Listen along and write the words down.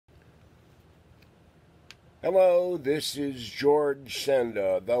Hello, this is George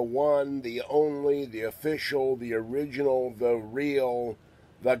Senda, the one, the only, the official, the original, the real,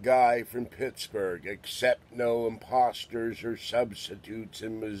 the guy from Pittsburgh. Accept no imposters or substitutes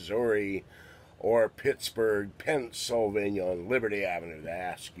in Missouri or Pittsburgh, Pennsylvania on Liberty Avenue to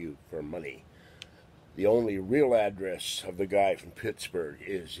ask you for money. The only real address of the guy from Pittsburgh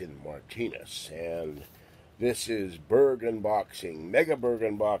is in Martinez, and this is Burgh Unboxing, Mega Burgh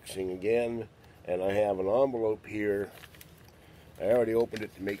Unboxing again. And I have an envelope here. I already opened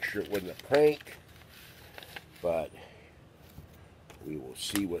it to make sure it wasn't a prank, but we will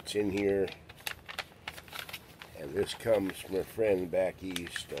see what's in here. And this comes from a friend back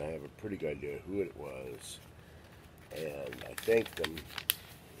east. I have a pretty good idea who it was, and I thank them.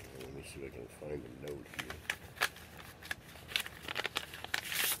 Let me see if I can find a note here.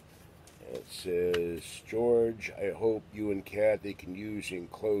 It says, George, I hope you and Kathy can use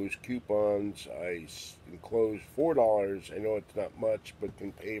enclosed coupons. I enclosed $4. I know it's not much, but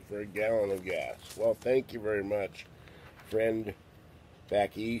can pay for a gallon of gas. Well, thank you very much, friend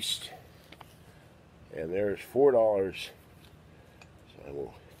back east. And there's $4. So I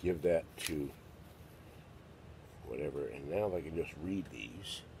will give that to whatever. And now if I can just read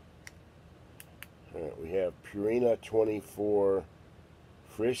these. All right, we have Purina 24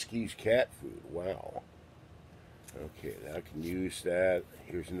 Friskies cat food. Wow. Okay, now I can use that.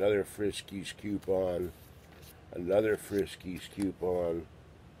 Here's another Friskies coupon. Another Friskies coupon.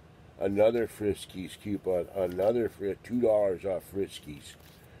 Another Friskies coupon. Another $2 off Friskies.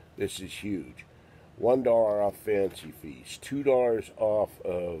 This is huge. $1 off Fancy Feast. $2 off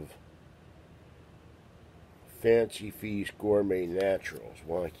of Fancy Feast Gourmet Naturals.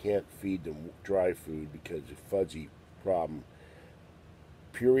 Well, I can't feed them dry food because of fuzzy problem.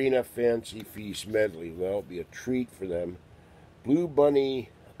 Purina Fancy Feast Medley. Well, it'll be a treat for them. Blue Bunny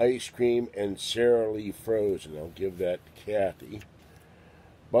ice cream and Sara Lee frozen. I'll give that to Kathy.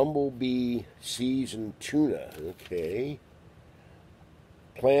 Bumblebee seasoned tuna. Okay.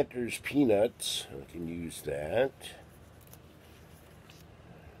 Planters peanuts. I can use that.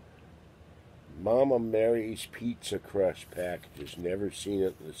 Mama Mary's pizza crust packages. Never seen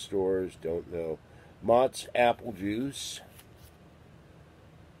it in the stores. Don't know. Mott's apple juice.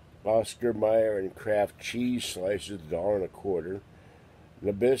 Oscar Mayer and Kraft cheese slices, $1.25.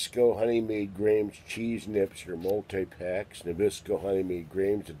 Nabisco Honey Made Grahams cheese nips or multi-packs. Nabisco Honey Made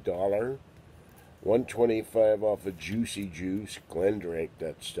Grahams, $1. $1.25 off of Juicy Juice. Glenn drank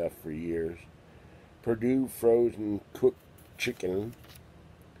that stuff for years. Purdue frozen cooked chicken.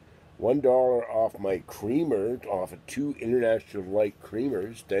 $1 off my creamer, off of 2 International Light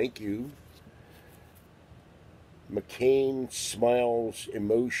creamers. Thank you. McCain Smiles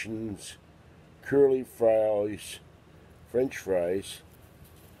Emotions curly fries, French fries.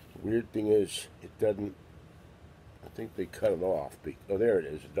 Weird thing is, it doesn't, I think they cut it off. Oh, there it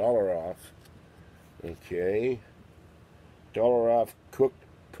is, $1 off. Okay. $1 off cooked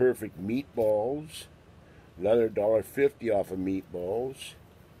perfect meatballs. Another $1.50 off of meatballs.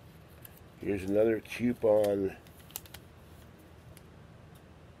 Here's another coupon.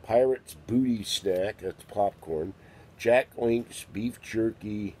 Pirate's Booty Snack, that's popcorn. Jack Link's Beef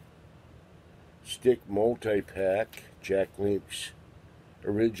Jerky Stick Multi-Pack. Jack Link's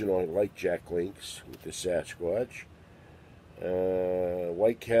Original, I like Jack Link's with the Sasquatch.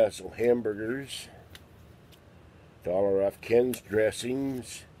 White Castle Hamburgers. $1 off Ken's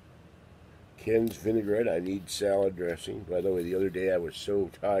Dressings. Ken's Vinaigrette, I need salad dressing. By the way, the other day I was so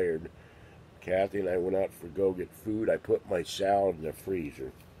tired. Kathy and I went out for go get food. I put my salad in the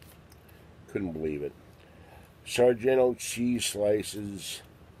freezer. Couldn't believe it. Sargento cheese slices.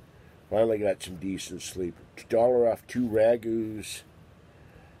 Finally got some decent sleep. $1 off 2 Ragus.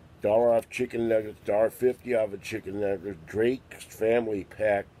 $1 off chicken nuggets. $1.50 off a chicken nugget. Drake's Family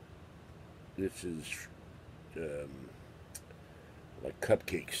Pack. This is like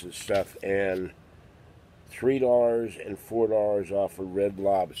cupcakes and stuff. And $3 and $4 off of Red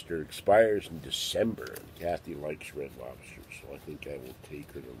Lobster. Expires in December. And Kathy likes Red Lobster, so I think I will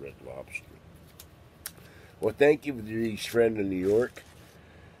take her to Red Lobster. Well, thank you for these friend in New York.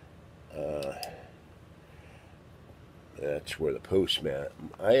 That's where the postman.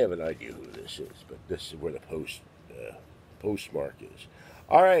 I have an idea who this is, but this is where the postmark is.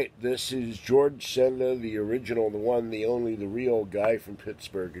 All right, this is George Senda, the original, the one, the only, the real guy from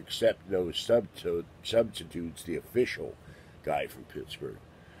Pittsburgh, except no substitutes, the official guy from Pittsburgh.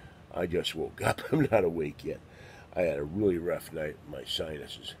 I just woke up. I'm not awake yet. I had a really rough night with my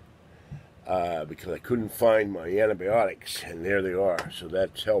sinuses because I couldn't find my antibiotics, and there they are, so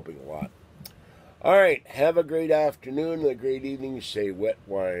that's helping a lot. All right, have a great afternoon and a great evening. Stay wet,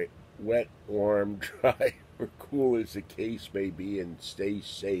 wet, warm, dry, or cool as the case may be, and stay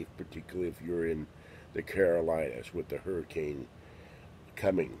safe, particularly if you're in the Carolinas with the hurricane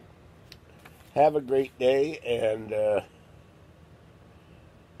coming. Have a great day, and I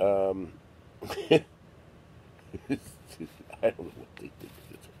don't know what they did.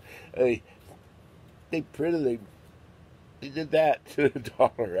 They did that to the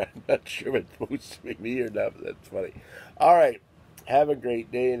dollar. I'm not sure if it's supposed to be me or not, but that's funny. All right. Have a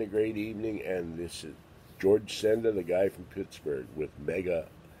great day and a great evening. And this is George Senda, the guy from Pittsburgh, with Mega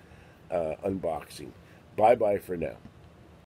Unboxing. Bye-bye for now.